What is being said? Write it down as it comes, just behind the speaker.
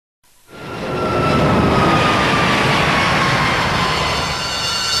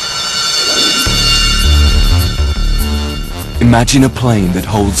Imagine a plane that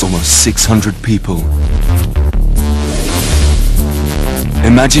holds almost 600 people.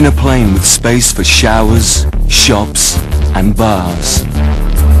 Imagine a plane with space for showers, shops, and bars.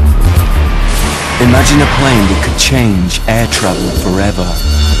 Imagine a plane that could change air travel forever.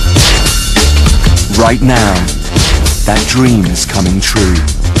 Right now, that dream is coming true.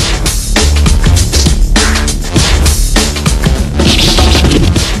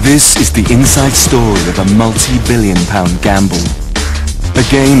 This is the inside story of a multi-billion-pound gamble. A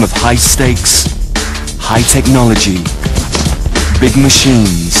game of high stakes, high technology, big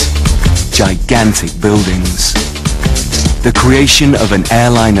machines, gigantic buildings. The creation of an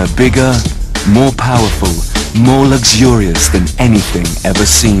airliner bigger, more powerful, more luxurious than anything ever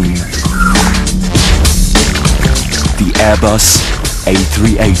seen. The Airbus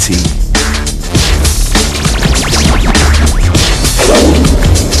A380.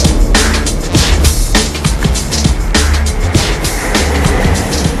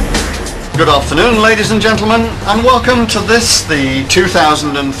 Good afternoon, ladies and gentlemen, and welcome to this, the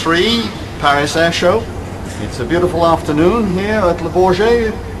 2003 Paris Air Show. It's a beautiful afternoon here at Le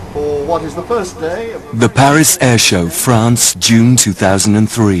Bourget for what is the first day of the Paris Air Show, France, June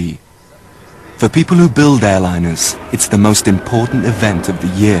 2003. For people who build airliners, it's the most important event of the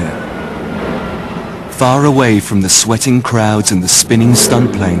year. Far away from the sweating crowds and the spinning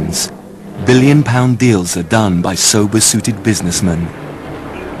stunt planes, billion-pound deals are done by sober-suited businessmen.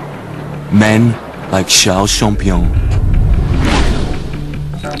 Men like Charles Champion.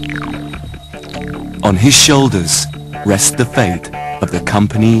 On his shoulders rests the fate of the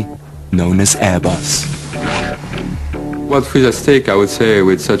company known as Airbus. What is at stake, I would say,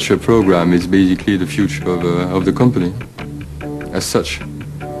 with such a program is basically the future of the company as such.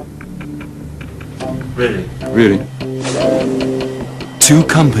 Really? Really. Two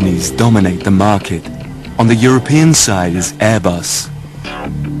companies dominate the market. On the European side is Airbus,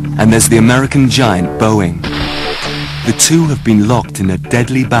 and there's the American giant Boeing. The two have been locked in a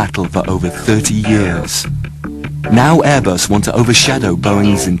deadly battle for over 30 years. Now Airbus want to overshadow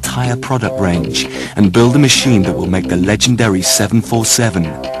Boeing's entire product range and build a machine that will make the legendary 747,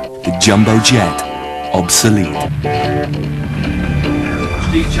 the jumbo jet, obsolete.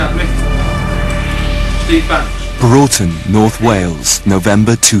 Steve Chadwick. Steve Banks. Broughton, North Wales,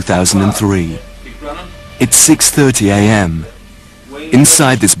 November 2003. It's 6:30 a.m.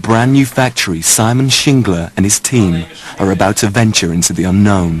 Inside this brand new factory, Simon Shingler and his team are about to venture into the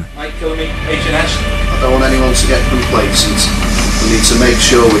unknown. I don't want anyone to get complacent. We need to make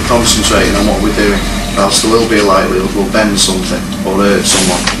sure we're concentrating on what we're doing, else there will be a likelihood we'll bend something or hurt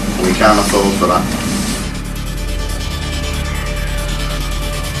someone. We can't afford for that.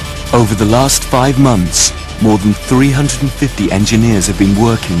 Over the last 5 months, more than 350 engineers have been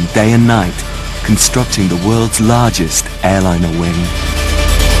working day and night, constructing the world's largest airliner wing.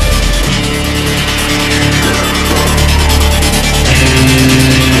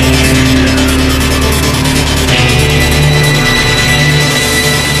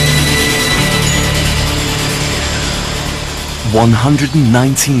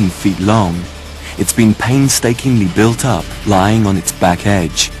 "119 feet long, it's been painstakingly built up, lying on its back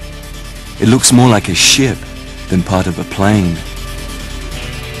edge. It looks more like a ship than part of a plane.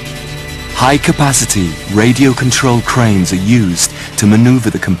 High-capacity, radio-controlled cranes are used to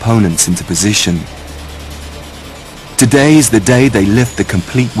maneuver the components into position. Today is the day they lift the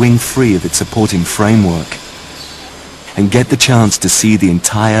complete wing free of its supporting framework and get the chance to see the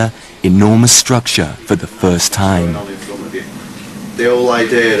entire, enormous structure for the first time. The whole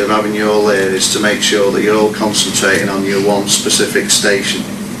idea of having you all here is to make sure that you're all concentrating on your one specific station,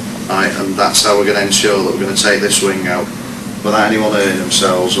 right? And that's how we're going to ensure that we're going to take this wing out without anyone hurting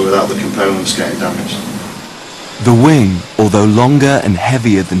themselves or without the components getting damaged. The wing, although longer and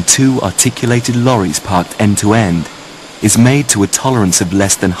heavier than 2 articulated lorries parked end to end, is made to a tolerance of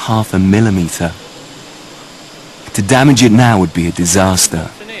less than 0.5 millimeter. To damage it now would be a disaster.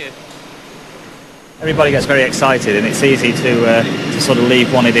 Everybody gets very excited, and it's easy to sort of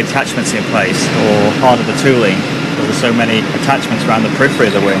leave one of the attachments in place or part of the tooling, because there's so many attachments around the periphery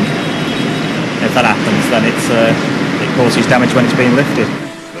of the wing. If that happens, then it causes damage when it's being lifted.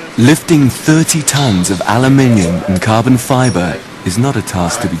 Lifting 30 tons of aluminium and carbon fibre is not a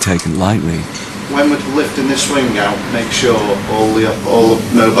task to be taken lightly. When we're lifting this wing out, make sure all the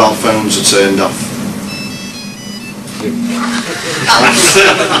mobile phones are turned off.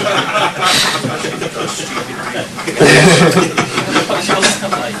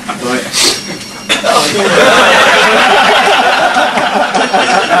 Right.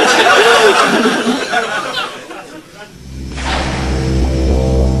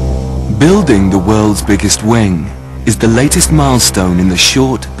 Building the world's biggest wing is the latest milestone in the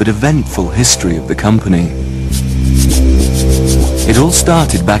short but eventful history of the company. It all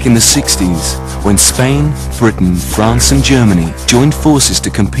started back in the 60s when Spain, Britain, France and Germany joined forces to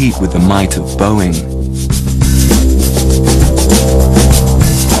compete with the might of Boeing.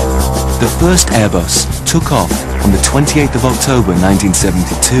 The first Airbus took off on the 28th of October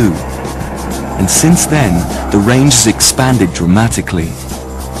 1972, and since then the range has expanded dramatically.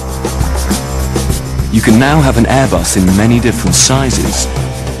 You can now have an Airbus in many different sizes,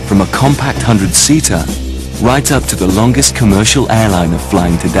 from a compact 100-seater right up to the longest commercial airliner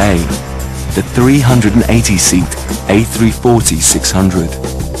flying today, the 380-seat A380-600.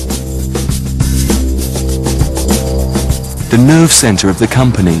 The nerve center of the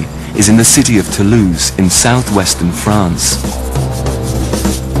company is in the city of Toulouse in southwestern France.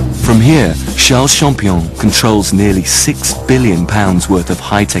 From here, Charles Champion controls nearly £6 billion worth of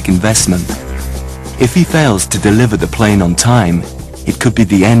high-tech investment. If he fails to deliver the plane on time, it could be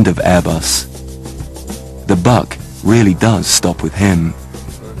the end of Airbus. The buck really does stop with him.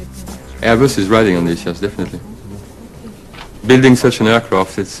 Airbus is riding on this, yes, definitely. Building such an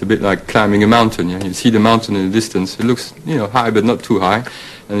aircraft, it's a bit like climbing a mountain. Yeah? You see the mountain in the distance. It looks, high, but not too high.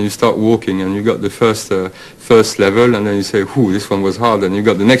 And you start walking, and you got the first level, and then you say, "Whew, this one was hard." And you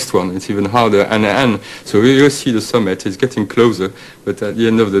got the next one. It's even harder. And so you see the summit. It's getting closer, but at the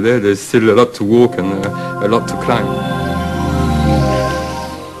end of the day, there's still a lot to walk and a lot to climb.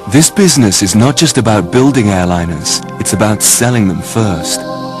 This business is not just about building airliners. It's about selling them first.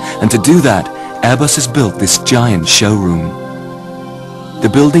 And to do that, Airbus has built this giant showroom. The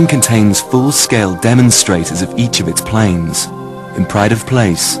building contains full-scale demonstrators of each of its planes. In pride of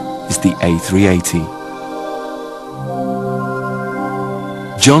place is the A380.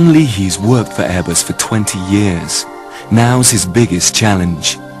 John Leahy's worked for Airbus for 20 years. Now's his biggest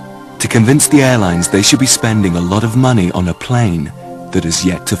challenge: to convince the airlines they should be spending a lot of money on a plane that is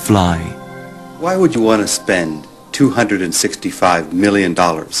yet to fly. Why would you want to spend $265 million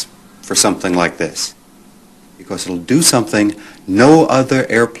for something like this? Because it'll do something no other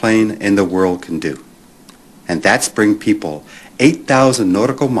airplane in the world can do. And that's bring people 8,000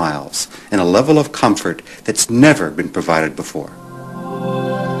 nautical miles in a level of comfort that's never been provided before.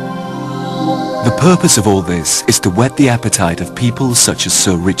 The purpose of all this is to whet the appetite of people such as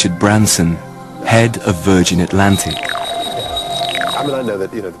Sir Richard Branson, head of Virgin Atlantic. I know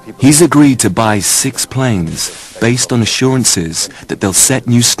that, the people... He's agreed to buy 6 planes based on assurances that they'll set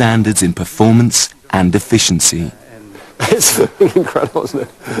new standards in performance and efficiency. It's incredible, isn't it?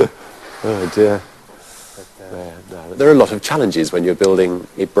 Oh dear. There are a lot of challenges when you're building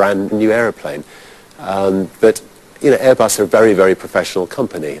a brand new aeroplane. But Airbus are a very, very professional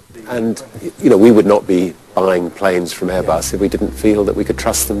company. And we would not be buying planes from Airbus if we didn't feel that we could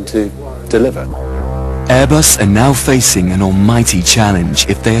trust them to deliver. Airbus are now facing an almighty challenge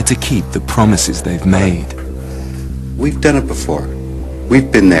if they are to keep the promises they've made. We've done it before. We've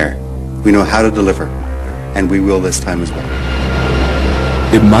been there. We know how to deliver. And we will this time as well.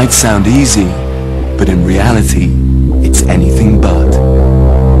 It might sound easy, but in reality, it's anything but.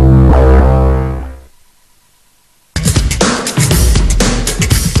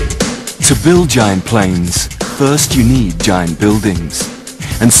 To build giant planes, first you need giant buildings.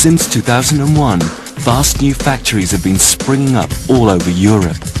 And since 2001, vast new factories have been springing up all over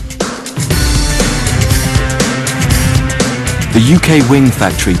Europe. The UK wing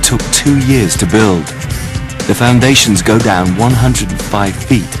factory took 2 years to build. The foundations go down 105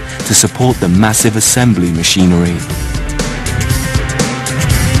 feet to support the massive assembly machinery.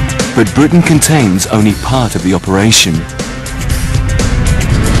 But Britain contains only part of the operation.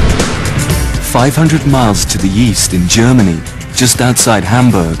 500 miles to the east in Germany, just outside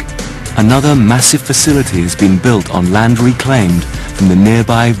Hamburg, another massive facility has been built on land reclaimed from the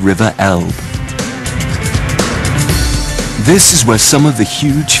nearby River Elbe. This is where some of the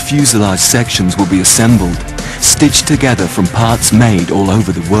huge fuselage sections will be assembled, stitched together from parts made all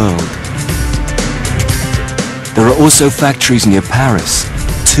over the world. There are also factories near Paris,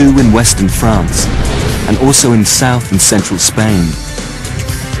 2 in western France, and also in south and central Spain.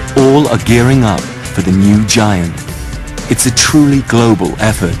 All are gearing up for the new giant. It's a truly global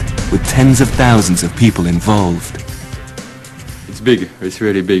effort with tens of thousands of people involved. It's big, it's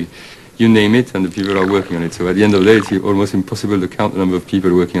really big. You name it and the people are working on it. So at the end of the day, it's almost impossible to count the number of people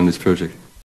working on this project.